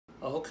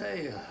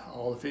Okay,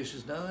 all the fish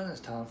is done.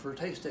 It's time for a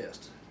taste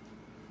test.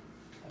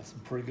 That's some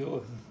pretty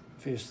good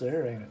fish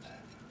there, ain't it?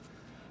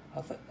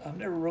 I've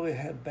never really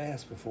had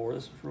bass before.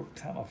 This was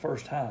kind of my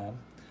first time.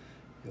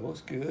 It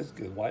looks good. It's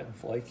good, white and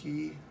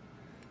flaky.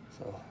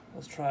 So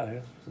let's try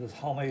it. So this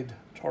homemade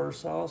tartar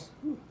sauce.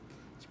 Whew,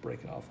 it's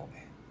breaking off on me.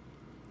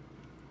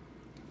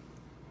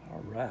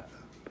 All right.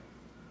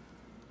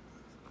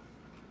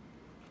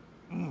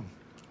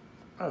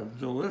 That's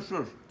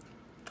delicious.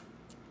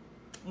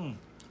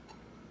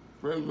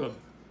 Very good.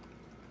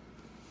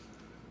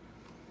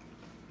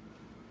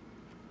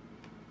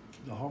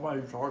 The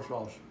homemade tartar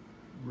sauce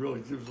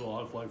really gives it a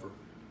lot of flavor.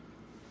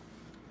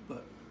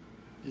 But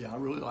yeah, I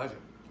really like it.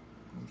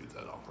 Let me get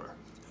that off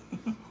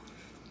there.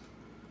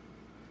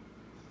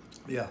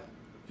 Yeah,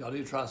 y'all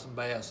need to try some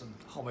bass and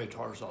homemade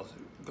tartar sauce.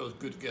 It goes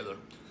good together.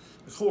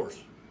 Of course,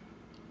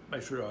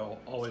 make sure I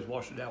always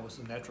wash it down with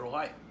some natural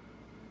light.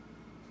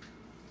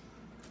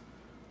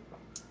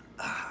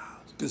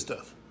 It's good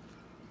stuff.